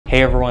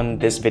Hey everyone,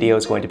 this video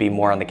is going to be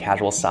more on the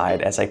casual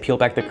side as I peel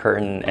back the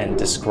curtain and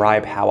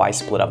describe how I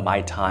split up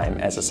my time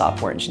as a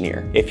software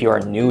engineer. If you are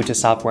new to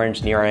software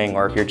engineering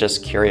or if you're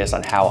just curious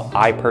on how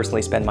I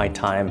personally spend my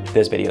time,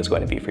 this video is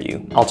going to be for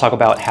you. I'll talk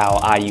about how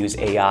I use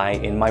AI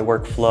in my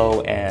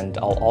workflow, and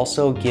I'll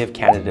also give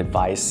candid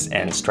advice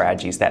and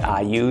strategies that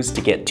I use to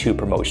get 2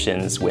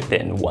 promotions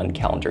within 1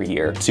 calendar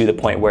year, to the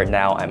point where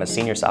now I'm a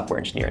senior software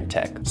engineer in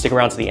tech. Stick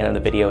around to the end of the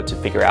video to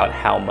figure out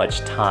how much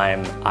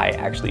time I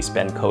actually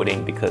spend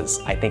coding, because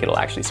I think it'll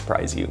actually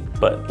surprise you.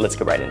 But let's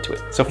get right into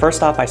it. So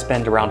first off, I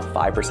spend around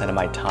 5% of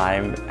my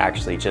time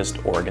actually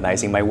just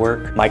organizing my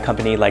work. My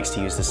company likes to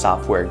use the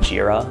software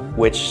Jira,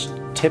 which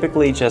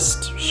typically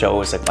just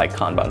shows a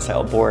Kanban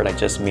style board. I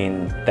just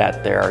mean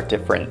that there are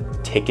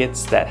different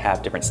tickets that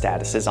have different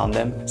statuses on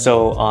them.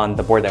 So on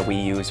the board that we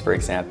use, for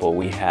example,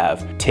 we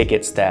have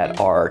tickets that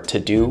are to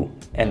do,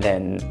 and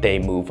then they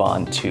move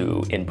on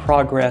to in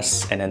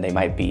progress, and then they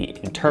might be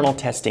internal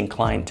testing,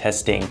 client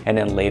testing, and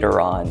then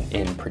later on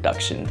in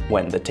production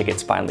when the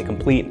ticket's finally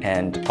complete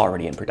and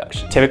already in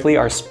production. Typically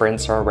our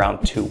sprints are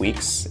around 2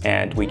 weeks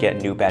and we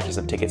get new batches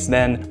of tickets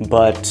then,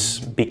 but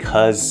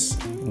because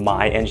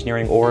my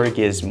engineering org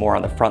is more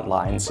on the front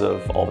lines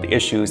of all the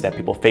issues that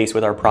people face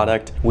with our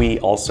product, we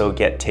also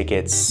get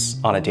tickets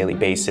on a daily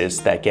basis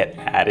that get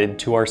added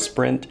to our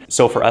sprint.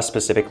 So for us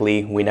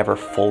specifically, we never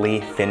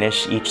fully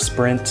finish each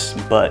sprint,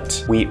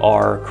 but we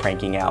are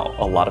cranking out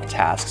a lot of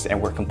tasks and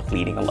we're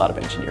completing a lot of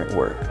engineering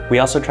work. We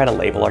also try to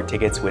label our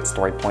tickets with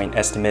story point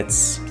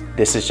estimates.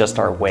 This is just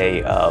our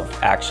way of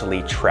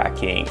actually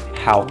tracking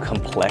how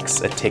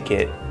complex a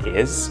ticket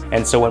is.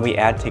 And so when we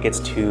add tickets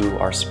to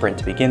our sprint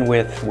to begin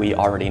with, we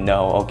already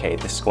know, okay,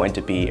 this is going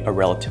to be a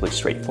relatively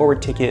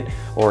straightforward ticket,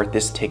 or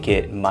this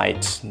ticket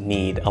might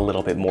need a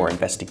little bit more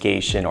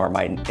investigation or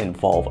might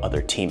involve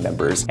other team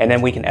members. And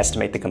then we can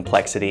estimate the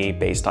complexity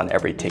based on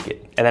every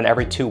ticket. And then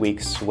every 2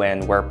 weeks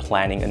when we're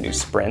planning a new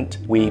sprint,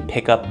 we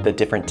pick up the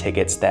different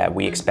tickets that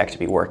we expect to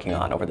be working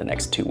on over the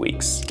next 2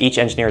 weeks. Each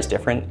engineer is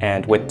different,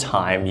 and with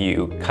time,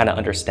 you kind of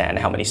understand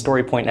how many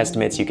story point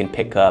estimates you can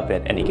pick up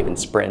at any given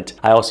sprint.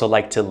 I also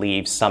like to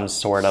leave some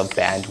sort of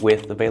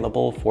bandwidth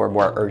available for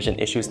more urgent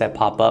issues that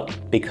pop up,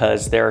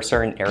 because there are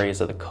certain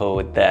areas of the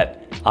code that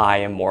I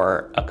am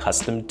more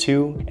accustomed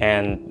to,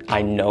 and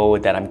I know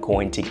that I'm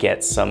going to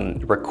get some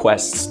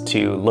requests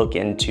to look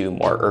into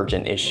more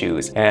urgent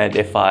issues. And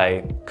if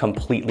I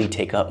completely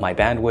take up my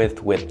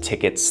bandwidth with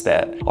tickets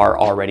that are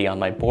already on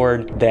my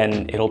board,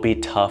 then it'll be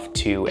tough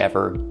to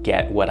ever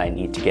get what I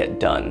need to get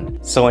done.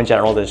 So in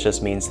general, this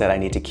just means that I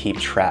need to keep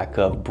track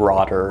of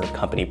broader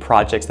company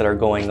projects that are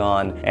going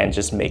on and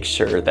just make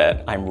sure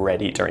that I'm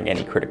ready during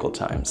any critical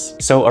times.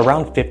 So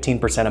around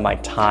 15% of my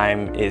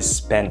time is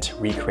spent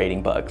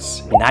recreating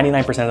bugs.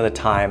 99% of the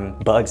time,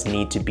 bugs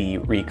need to be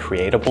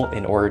recreatable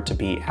in order to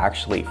be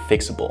actually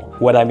fixable.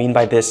 What I mean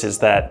by this is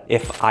that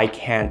if I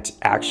can't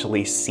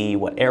actually see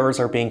what errors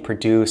are being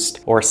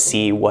produced or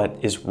see what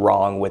is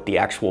wrong with the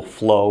actual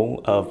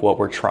flow of what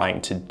we're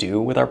trying to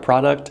do with our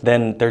product,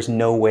 then there's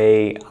no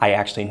way I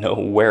actually know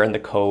where in the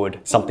code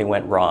something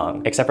went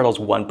wrong, except for those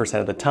 1%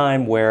 of the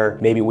time where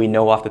maybe we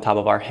know off the top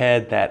of our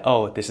head that,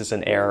 oh, this is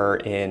an error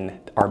in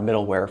our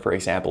middleware, for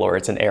example, or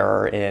it's an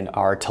error in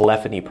our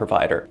telephony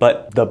provider.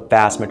 But the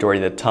vast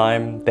majority of the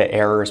time, the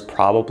error is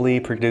probably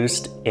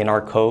produced in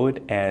our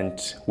code, and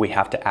we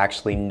have to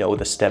actually know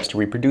the steps to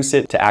reproduce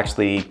it to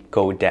actually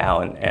go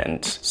down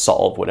and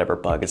solve whatever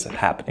bug is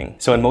happening.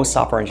 So in most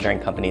software engineering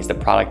companies, the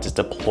product is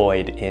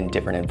deployed in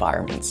different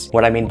environments.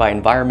 What I mean by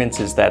environments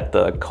is that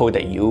the code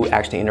that you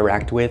actually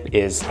interact with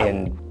is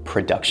in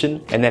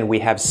production, and then we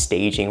have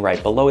staging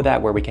right below that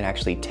where we can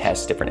actually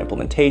test different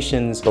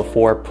implementations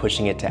before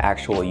pushing it to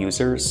actual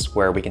users,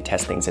 where we can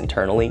test things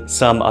internally.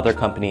 Some other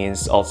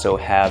companies also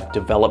have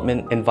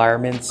development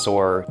environments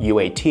or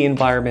UAT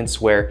environments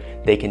where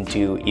they can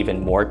do even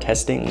more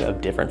testing of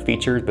different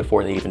features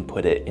before they even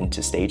put it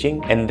into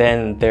staging. And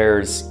then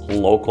there's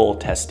local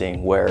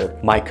testing where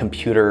my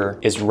computer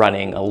is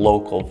running a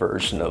local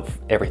version of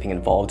everything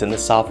involved in the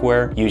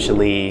software,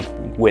 usually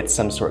with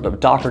some sort of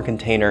Docker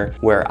container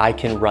where I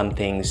can run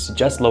things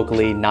just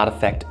locally, not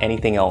affect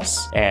anything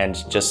else,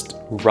 and just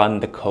run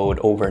the code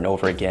over and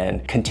over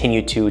again,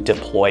 continue to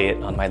deploy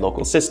it on my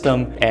local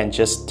system, and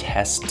just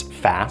test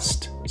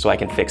fast so I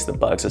can fix the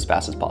bugs as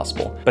fast as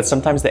possible. But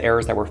sometimes the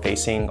errors that we're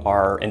facing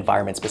are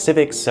environment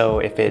specific. So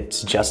if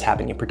it's just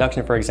happening in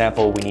production, for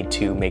example, we need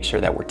to make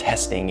sure that we're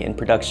testing in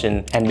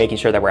production and making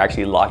sure that we're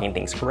actually logging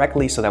things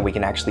correctly so that we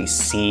can actually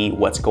see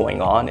what's going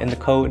on in the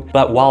code,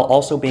 but while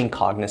also being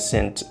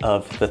cognizant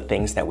of the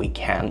things that we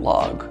can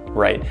log,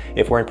 right?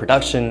 If we're in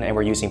production and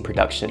we're using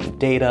production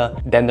data,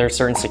 then there's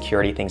certain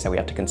security things that we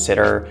have to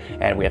consider,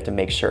 and we have to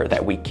make sure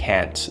that we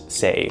can't,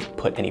 say,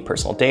 put any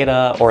personal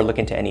data or look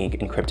into any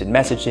encrypted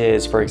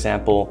messages for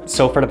example.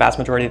 So for the vast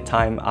majority of the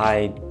time,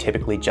 I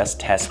typically just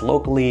test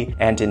locally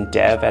and in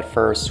dev at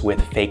first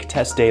with fake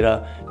test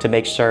data to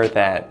make sure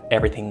that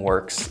everything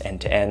works end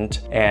to end.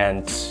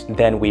 And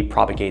then we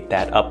propagate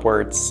that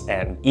upwards.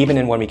 And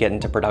even when we get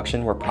into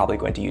production, we're probably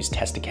going to use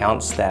test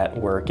accounts that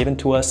were given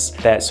to us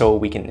so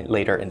we can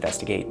later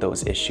investigate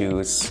those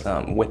issues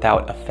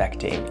without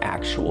affecting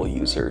actual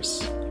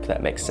users, if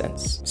that makes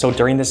sense. So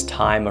during this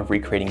time of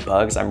recreating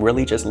bugs, I'm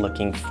really just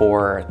looking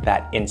for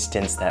that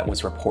instance that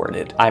was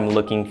reported. I'm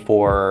looking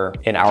for,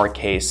 in our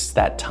case,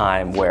 that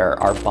time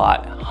where our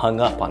bot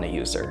hung up on a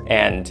user.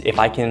 And if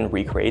I can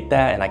recreate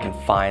that and I can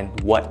find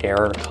what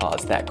error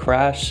caused that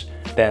crash,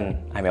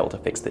 then I'm able to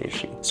fix the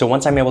issue. So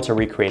once I'm able to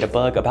recreate a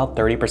bug, about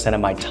 30%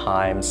 of my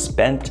time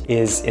spent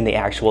is in the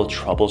actual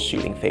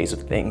troubleshooting phase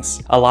of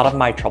things. A lot of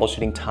my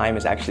troubleshooting time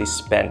is actually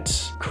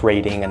spent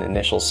creating an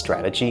initial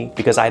strategy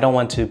because I don't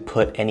want to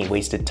put any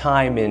wasted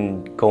time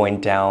in going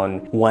down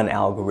one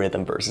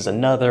algorithm versus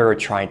another or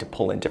trying to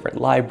pull in different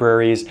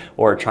libraries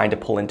or trying to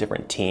pull in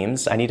different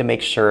teams. I need to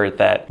make sure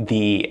that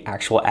the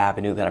actual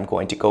avenue that I'm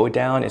going to go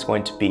down is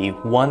going to be,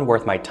 one,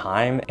 worth my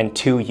time, and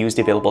two, use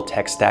the available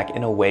tech stack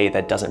in a way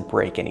that doesn't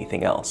break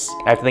anything else.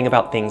 I have to think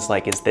about things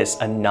like, is this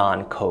a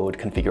non-code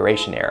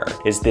configuration error?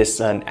 Is this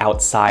an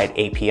outside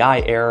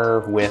API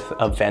error with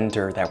a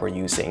vendor that we're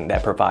using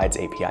that provides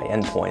API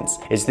endpoints?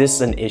 Is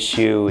this an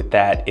issue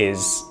that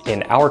is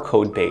in our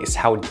code base?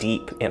 How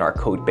deep in our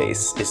code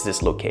base is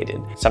this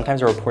located?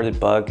 Sometimes a reported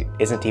bug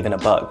isn't even a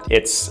bug.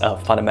 It's a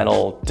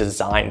fundamental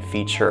design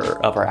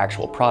feature of our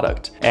actual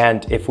product.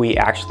 And if we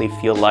actually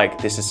feel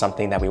like this is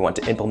something that we want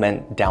to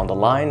implement down the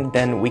line,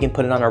 then we can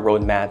put it on our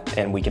roadmap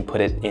and we can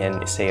put it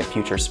in, say, a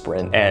future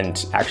sprint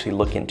and actually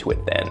look into it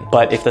then.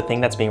 But if the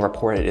thing that's being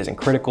reported isn't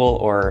critical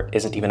or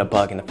isn't even a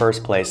bug in the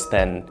first place,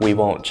 then we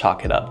won't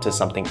chalk it up to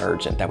something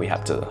urgent that we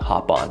have to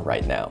hop on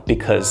right now,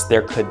 because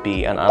there could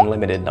be an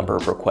unlimited number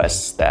of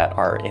requests that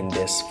are in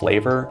this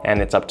flavor,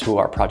 and it's up to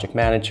our project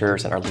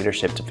managers and our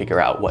leadership to figure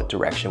out what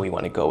direction we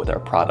want to go with our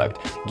product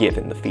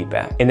given the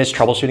feedback. In this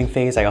troubleshooting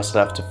phase, I also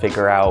have to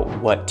figure out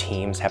what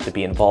teams have to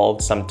be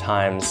involved.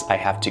 Sometimes I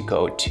have to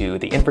go to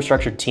the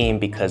infrastructure team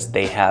because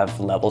they have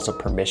levels of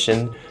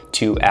permission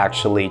to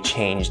actually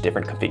change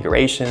different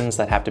configurations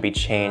that have to be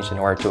changed in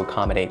order to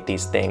accommodate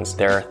these things.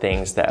 There are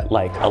things that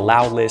like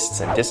allow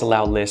lists and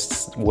disallow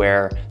lists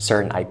where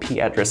certain IP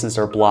addresses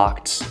are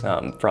blocked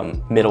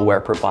from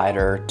middleware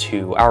provider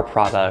to our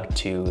product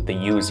to the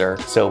user.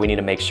 So we need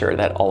to make sure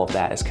that all of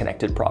that is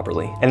connected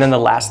properly. And then the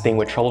last thing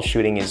with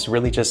troubleshooting is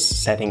really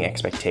just setting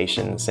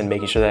expectations and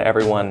making sure that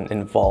everyone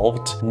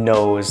involved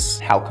knows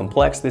how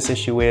complex this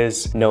issue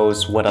is,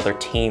 knows what other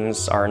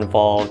teams are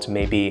involved,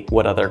 maybe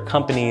what other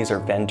companies or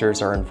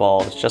vendors are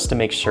involved, just to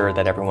make sure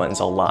that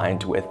everyone's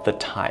aligned with the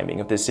timing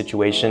of this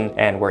situation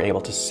and we're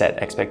able to set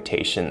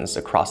expectations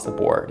across the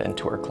board and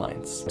to our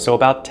clients. So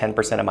about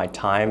 10% of my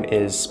time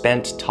is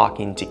spent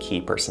talking to key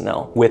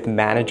personnel. With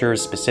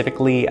managers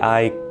specifically,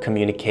 I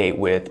communicate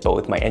with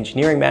both my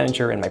engineering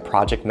manager and my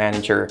project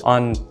manager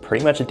on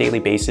pretty much a daily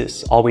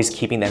basis, always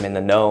keeping them in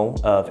the know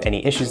of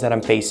any issues that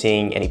I'm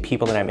facing, any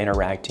people that I'm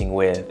interacting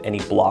with, any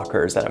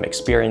blockers that I'm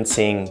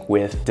experiencing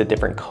with the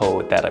different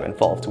code that I'm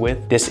involved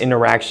with. This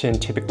interaction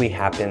typically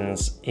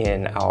happens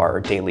in our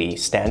daily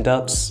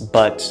stand-ups,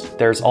 but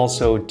there's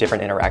also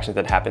different interactions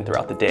that happen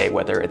throughout the day,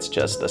 whether it's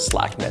just a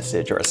Slack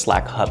message or a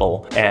Slack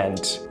huddle.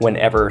 And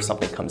whenever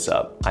something comes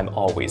up, I'm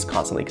always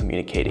constantly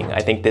communicating.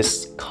 I think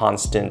this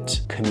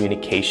constant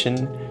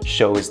communication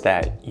shows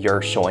that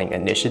you're showing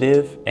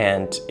initiative,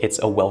 and it's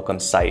a welcome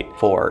sight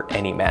for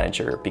any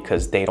manager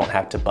because they don't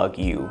have to bug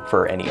you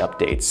for any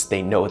updates.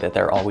 They know that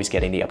they're always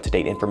getting the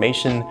up-to-date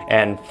information,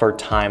 and for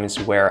times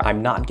where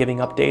I'm not giving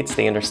updates,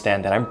 they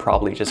understand that I'm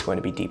probably just going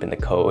to be deep in the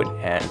code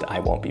and I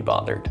won't be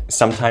bothered.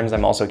 Sometimes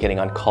I'm also getting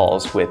on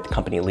calls with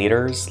company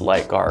leaders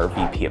like our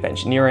VP of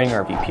engineering,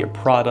 our VP of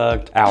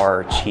product,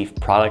 our chief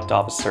product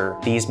officer.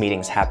 These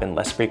meetings happen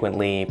less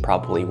frequently,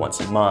 probably once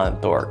a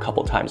month or a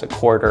couple times a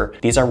quarter.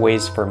 These are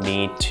ways for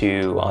me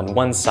to, on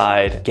one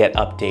side, get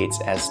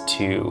updates as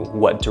to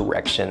what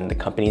direction the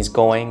company's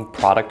going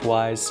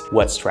product-wise,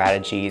 what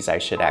strategies I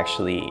should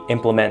actually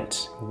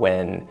implement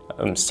when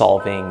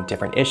solving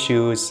different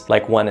issues.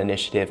 Like one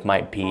initiative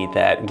might be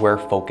that we're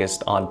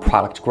focused on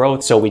product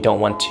growth, so we don't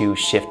want to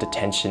shift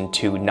attention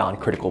to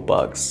non-critical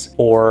bugs.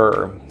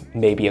 Or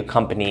maybe a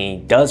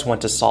company does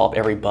want to solve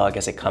every bug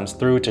as it comes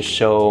through to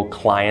show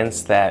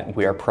clients that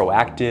we're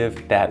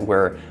proactive, that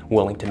we're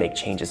willing to make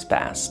changes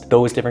fast.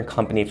 Those different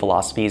company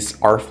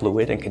philosophies are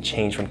fluid and can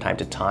change from time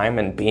to time,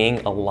 and being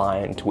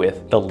aligned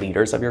with the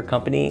leaders of your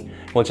company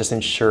will just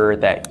ensure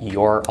that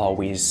you're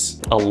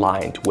always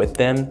aligned with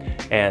them.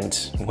 And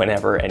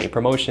whenever any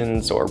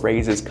promotions or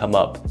raises come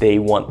up, they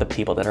want the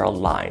people that are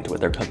aligned with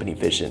their company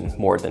vision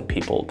more than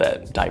people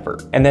that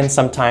divert. And then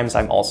sometimes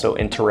I'm also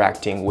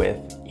interacting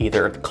with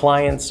either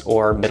clients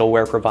or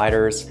middleware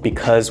providers.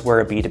 Because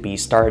we're a B2B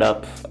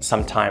startup,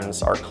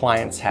 sometimes our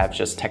clients have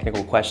just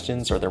technical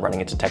questions or they're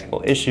running into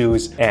technical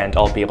issues, and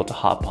I'll be able to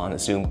hop on a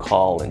Zoom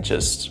call and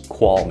just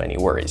qualm any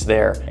worries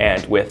there.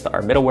 And with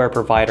our middleware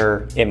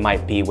provider, it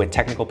might be with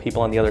technical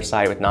people on the other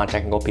side, with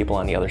non-technical people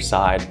on the other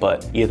side,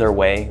 but either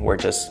way, we're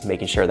just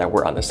making sure that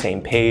we're on the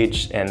same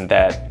page and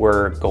that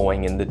we're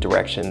going in the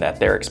direction that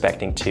they're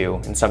expecting to.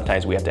 And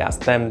sometimes we have to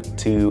ask them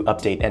to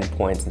update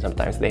endpoints, and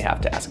sometimes they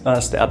have to ask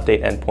us to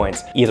update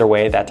endpoints. Either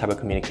way, that type of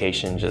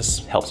communication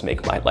just helps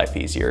make my life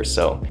easier.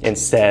 So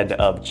instead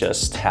of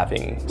just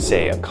having,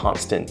 say, a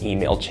constant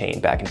email chain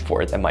back and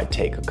forth that might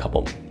take a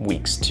couple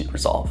weeks to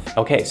resolve.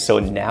 Okay, so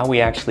now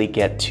we actually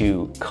get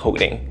to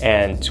coding.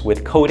 And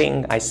with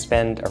coding, I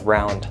spend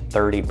around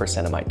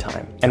 30% of my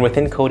time. And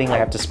within coding, I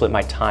have to split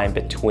my time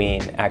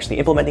between actually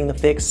implementing the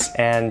fix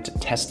and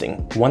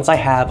testing. Once I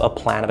have a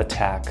plan of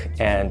attack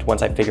and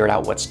once I figured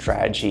out what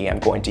strategy I'm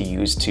going to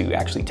use to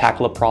actually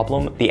tackle a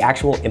problem, the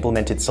actual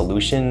implemented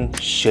solution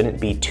shouldn't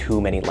be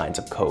too many lines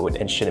of code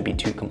and shouldn't be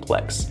too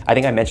complex. I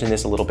think I mentioned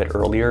this a little bit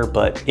earlier,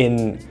 but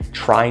in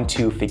trying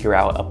to figure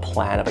out a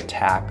plan of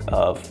attack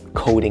of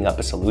coding up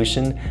a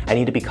solution, I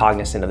need to be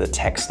cognizant of the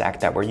tech stack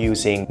that we're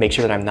using, make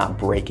sure that I'm not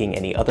breaking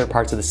any other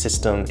parts of the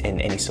system in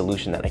any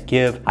solution that I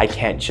give. I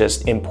can't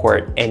just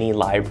import any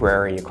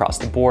library across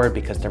the board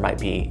because there might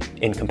be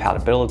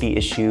incompatibility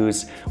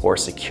issues or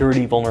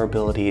security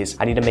vulnerabilities.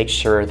 I need to make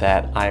sure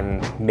that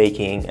I'm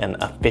making an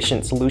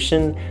efficient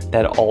solution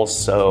that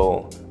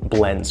also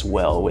blends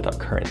well with our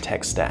current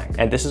tech stack.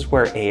 And this is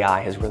where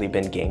AI has really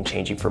been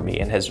game-changing for me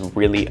and has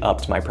really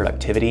upped my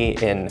productivity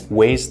in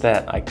ways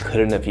that I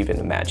couldn't have even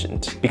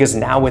imagined. Because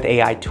now with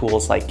AI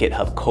tools like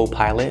GitHub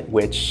Copilot,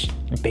 which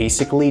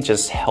basically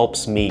just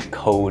helps me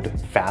code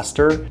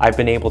faster, I've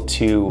been able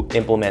to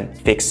implement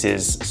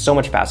fixes so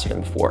much faster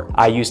than before.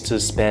 I used to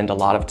spend a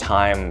lot of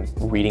time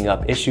reading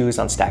up issues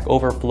on Stack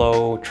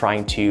Overflow,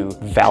 trying to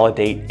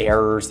validate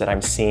errors that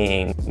I'm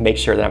seeing, make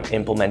sure that I'm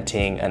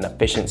implementing an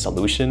efficient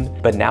solution.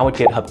 But now with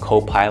GitHub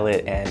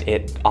Copilot and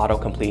it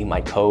auto-completing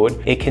my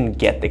code, it can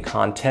get the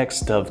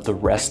context of the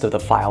rest of the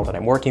file that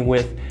I'm working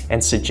with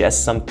and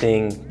suggest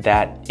something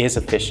that is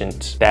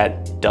efficient,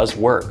 that does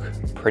work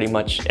pretty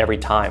much every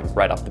time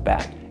right off the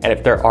bat. And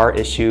if there are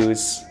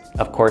issues,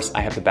 of course,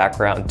 I have the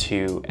background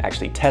to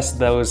actually test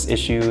those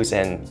issues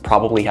and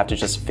probably have to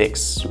just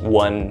fix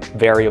one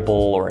variable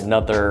or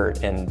another,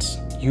 and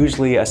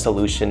usually a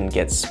solution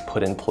gets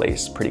put in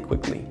place pretty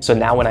quickly. So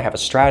now when I have a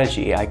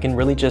strategy, I can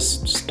really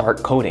just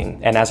start coding.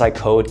 And as I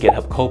code,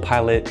 GitHub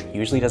Copilot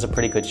usually does a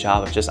pretty good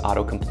job of just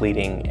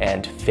auto-completing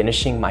and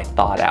finishing my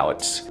thought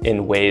out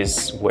in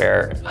ways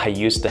where I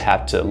used to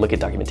have to look at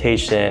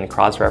documentation,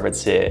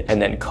 cross-reference it,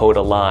 and then code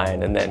a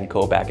line and then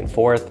go back and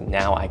forth.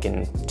 Now I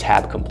can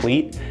tab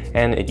complete,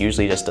 and it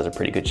usually just does a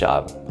pretty good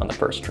job on the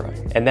first try.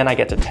 And then I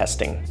get to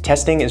testing.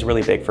 Testing is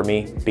really big for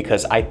me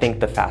because I think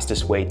the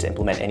fastest way to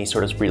implement any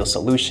sort of real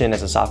solution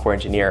as a software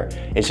engineer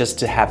is just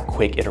to have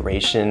quick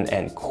iteration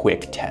and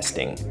quick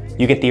testing.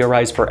 You can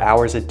theorize for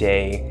hours a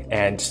day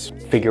and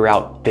figure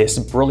out this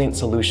brilliant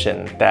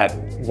solution that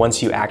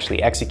once you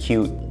actually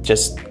execute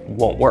just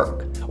won't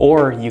work.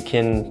 Or you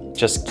can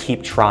just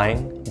keep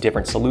trying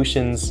different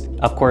solutions.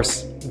 Of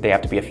course, they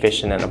have to be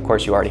efficient, and of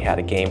course you already had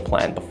a game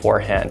plan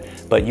beforehand,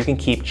 but you can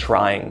keep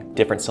trying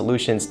different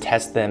solutions,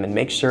 test them, and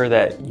make sure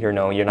that you're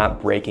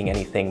not breaking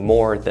anything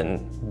more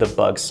than the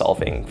bug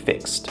solving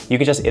fixed. You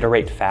can just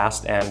iterate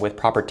fast, and with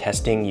proper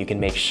testing, you can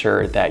make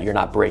sure that you're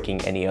not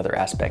breaking any other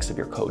aspects of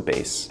your code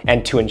base.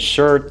 And to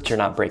ensure that you're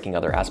not breaking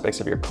other aspects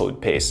of your code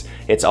base,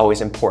 it's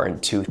always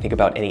important to think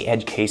about any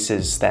edge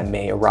cases that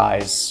may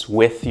arise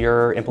with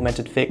your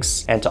implemented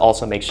fix, and to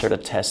also make sure to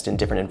test in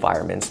different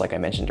environments like I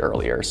mentioned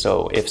earlier.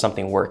 So if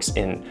something works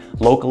in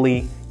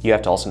locally, you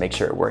have to also make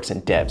sure it works in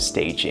dev,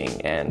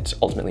 staging, and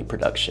ultimately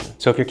production.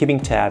 So if you're keeping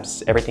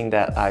tabs, everything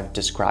that I've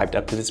described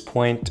up to this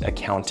point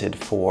accounted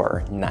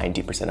for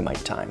 90% of my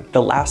time.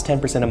 The last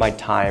 10% of my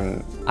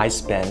time I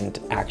spend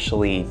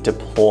actually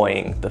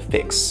deploying the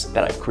fix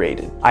that I've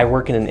created. I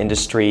work in an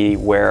industry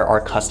where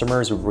our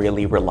customers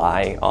really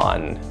rely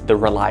on the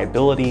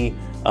reliability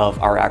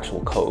of our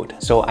actual code.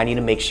 So I need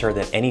to make sure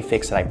that any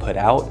fix that I put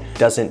out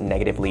doesn't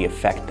negatively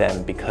affect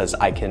them, because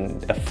I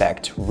can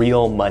affect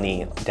real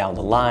money down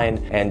the line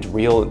and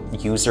real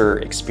user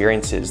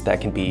experiences that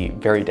can be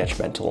very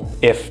detrimental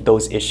if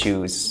those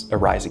issues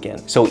arise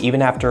again. So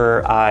even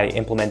after I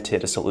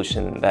implemented a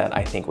solution that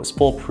I think was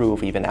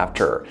foolproof, even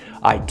after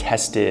I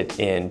tested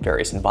in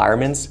various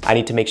environments, I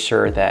need to make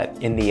sure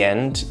that in the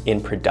end,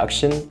 in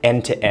production,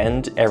 end to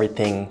end,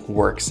 everything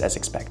works as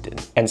expected.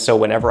 And so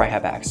whenever I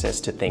have access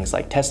to things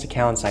like test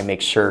accounts, I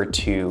make sure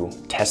to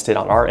test it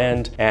on our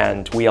end.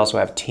 And we also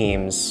have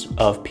teams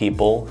of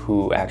people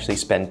who actually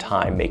spend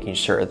time making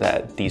sure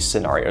that these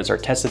scenarios are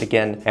tested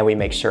again. And we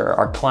make sure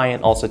our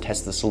client also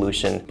tests the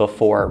solution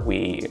before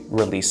we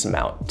release them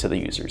out to the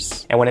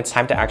users. And when it's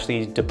time to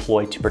actually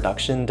deploy to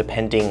production,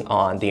 depending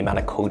on the amount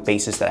of code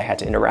bases that I had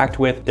to interact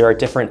with, there are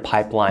different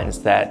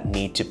pipelines that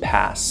need to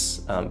pass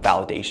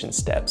validation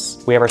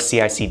steps. We have our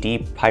CI/CD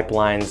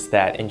pipelines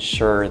that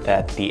ensure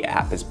that the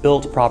app is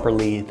built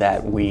properly,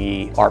 that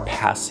we are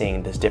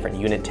passing these different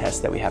unit tests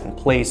that we have in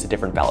place, the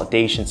different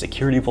validation,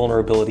 security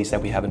vulnerabilities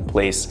that we have in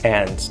place.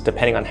 And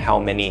depending on how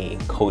many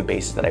code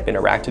bases that I've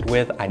interacted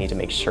with, I need to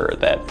make sure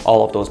that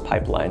all of those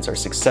pipelines are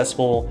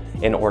successful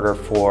in order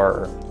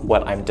for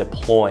what I'm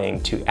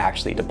deploying to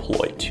actually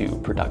deploy to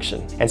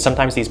production. And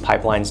sometimes these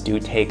pipelines do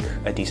take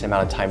a decent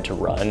amount of time to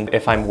run.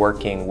 If I'm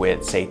working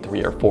with, say,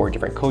 3 or 4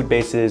 different code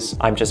bases,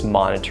 I'm just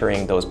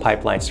monitoring those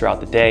pipelines throughout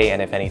the day,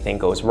 and if anything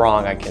goes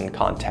wrong, I can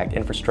contact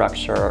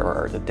infrastructure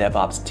or the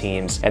DevOps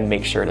teams and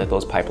make sure that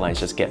those pipelines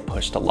just get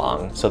pushed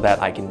along so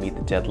that I can meet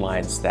the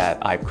deadlines that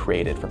I've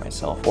created for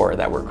myself or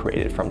that were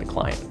created from the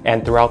client.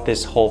 And throughout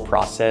this whole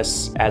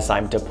process, as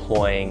I'm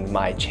deploying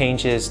my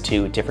changes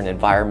to different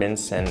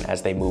environments and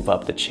as they move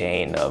up the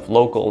chain of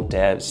local,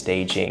 dev,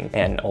 staging,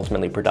 and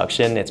ultimately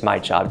production, it's my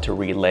job to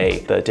relay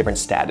the different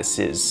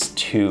statuses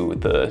to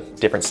the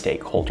different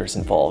stakeholders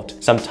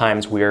involved.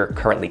 Sometimes we're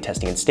currently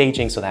testing and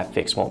staging, so that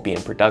fix won't be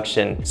in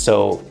production.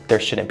 So there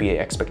shouldn't be an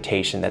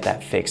expectation that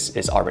that fix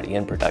is already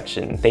in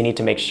production. They need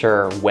to make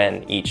sure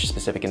when each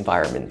specific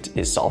environment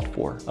is solved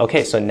for.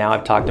 Okay, so now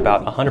I've talked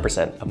about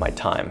 100% of my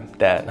time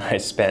that I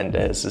spend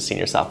as a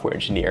senior software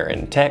engineer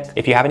in tech.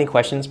 If you have any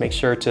questions, make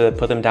sure to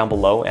put them down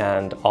below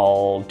and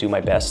I'll do my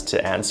best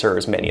to answer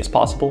as many as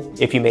possible.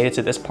 If you made it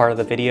to this part of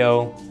the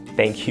video,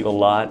 thank you a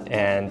lot,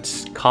 and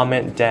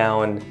comment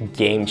down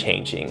game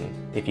changing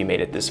if you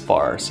made it this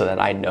far so that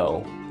I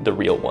know the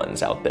real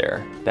ones out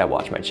there that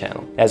watch my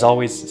channel. As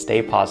always,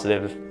 stay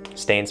positive,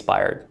 stay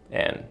inspired,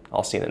 and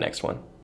I'll see you in the next one.